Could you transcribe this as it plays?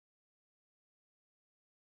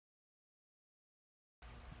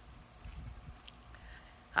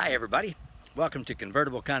Hi everybody, welcome to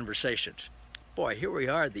Convertible Conversations. Boy, here we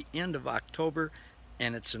are at the end of October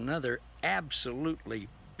and it's another absolutely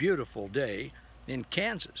beautiful day in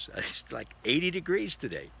Kansas. It's like 80 degrees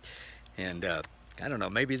today and I don't know,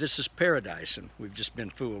 maybe this is paradise and we've just been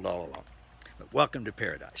fooled all along. But welcome to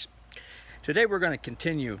paradise. Today we're going to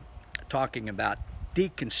continue talking about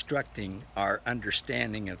deconstructing our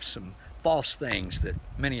understanding of some false things that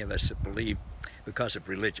many of us have believed because of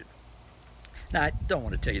religion. Now, I don't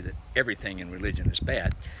want to tell you that everything in religion is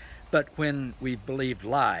bad, but when we believe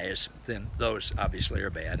lies, then those obviously are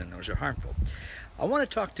bad and those are harmful. I want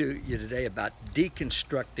to talk to you today about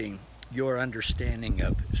deconstructing your understanding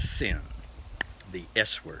of sin, the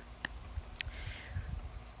S word.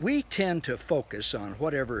 We tend to focus on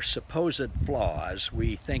whatever supposed flaws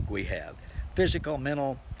we think we have: physical,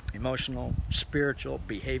 mental, emotional, spiritual,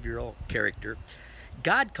 behavioral, character.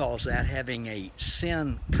 God calls that having a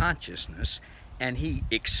sin consciousness, and he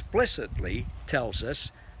explicitly tells us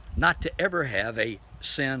not to ever have a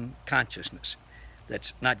sin consciousness.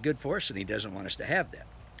 That's not good for us, and he doesn't want us to have that.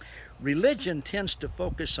 Religion tends to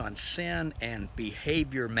focus on sin and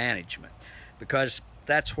behavior management because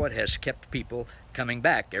that's what has kept people coming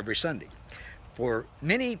back every Sunday. For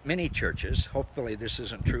many churches, hopefully this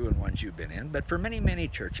isn't true in ones you've been in, but for many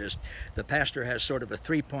churches, the pastor has sort of a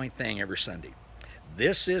three-point thing every Sunday.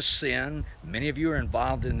 This is sin. Many of you are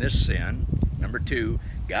involved in this sin. Number two,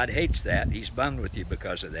 God hates that. He's bummed with you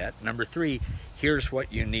because of that. Number three, here's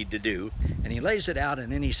what you need to do. And he lays it out,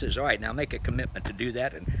 and then he says, all right, now make a commitment to do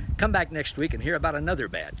that and come back next week and hear about another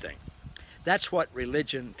bad thing. That's what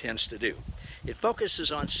religion tends to do. It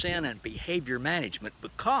focuses on sin and behavior management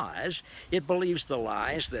because it believes the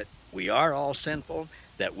lies that we are all sinful,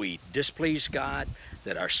 that we displease God,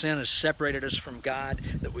 that our sin has separated us from God,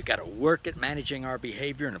 that we got to work at managing our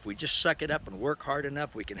behavior, and if we just suck it up and work hard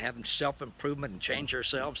enough, we can have self-improvement and change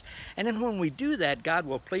ourselves. And then when we do that, God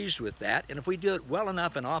will please with that, and if we do it well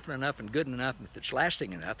enough and often enough and good enough, and if it's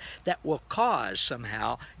lasting enough, that will cause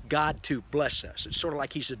somehow God to bless us. It's sort of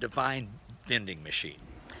like he's a divine vending machine.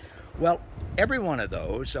 Well, every one of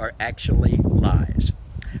those are actually lies.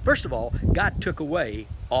 First of all, God took away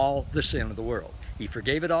all the sin of the world. He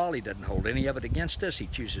forgave it all. He doesn't hold any of it against us. He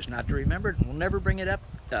chooses not to remember it and will never bring it up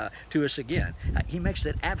to us again. He makes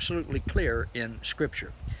that absolutely clear in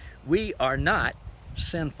Scripture. We are not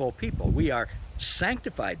sinful people. We are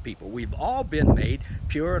sanctified people. We've all been made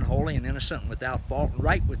pure and holy and innocent and without fault and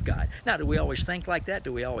right with God. Now, do we always think like that?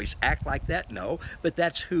 Do we always act like that? No, but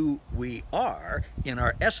that's who we are in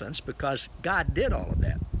our essence because God did all of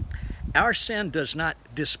that. Our sin does not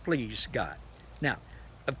displease God. Now,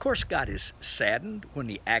 of course, God is saddened when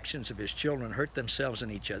the actions of his children hurt themselves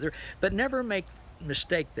and each other, but never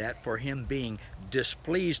mistake that for him being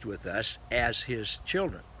displeased with us as his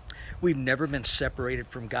children. We've never been separated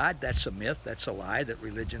from God. That's a myth. That's a lie that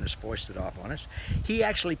religion has foisted off on us. He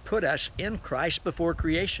actually put us in Christ before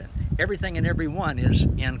creation. Everything and everyone is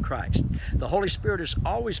in Christ. The Holy Spirit has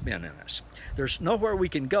always been in us. There's nowhere we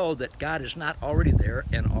can go that God is not already there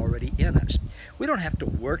and already in us. We don't have to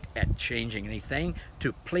work at changing anything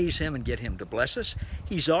to please him and get him to bless us.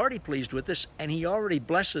 He's already pleased with us, and he already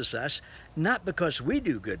blesses us, not because we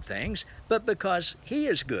do good things, but because he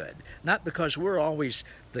is good. Not because we're always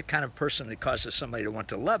the kind of person that causes somebody to want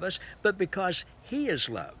to love us, but because he is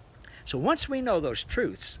love. So once we know those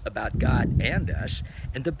truths about God and us,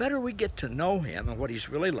 and the better we get to know him and what he's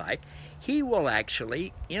really like, he will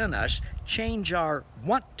actually, in us, change our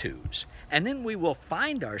want-tos. And then we will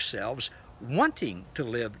find ourselves wanting to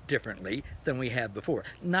live differently than we have before.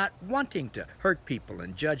 Not wanting to hurt people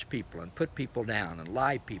and judge people and put people down and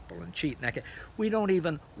lie people and cheat. We don't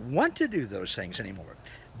even want to do those things anymore.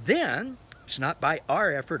 Then, it's not by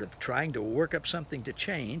our effort of trying to work up something to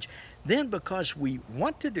change. Then because we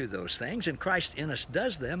want to do those things and Christ in us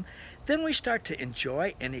does them, then we start to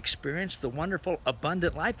enjoy and experience the wonderful,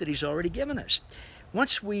 abundant life that he's already given us.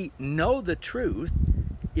 Once we know the truth,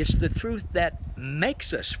 it's the truth that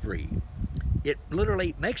makes us free. It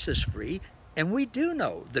literally makes us free, and we do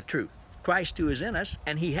know the truth. Christ who is in us,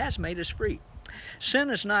 and he has made us free.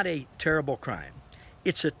 Sin is not a terrible crime.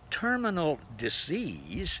 It's a terminal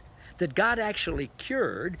disease that God actually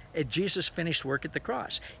cured at Jesus' finished work at the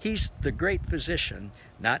cross. He's the great physician,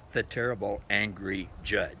 not the terrible, angry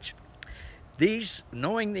judge.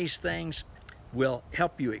 Knowing these things will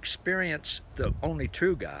help you experience the only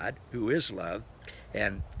true God, who is love,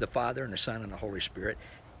 and the Father and the Son and the Holy Spirit,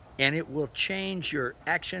 and it will change your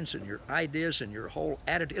actions and your ideas and your whole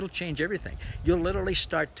attitude. It'll change everything. You'll literally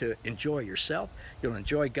start to enjoy yourself. You'll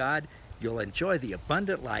enjoy God. You'll enjoy the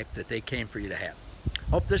abundant life that they came for you to have.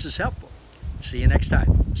 Hope this is helpful. See you next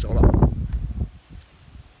time. So long.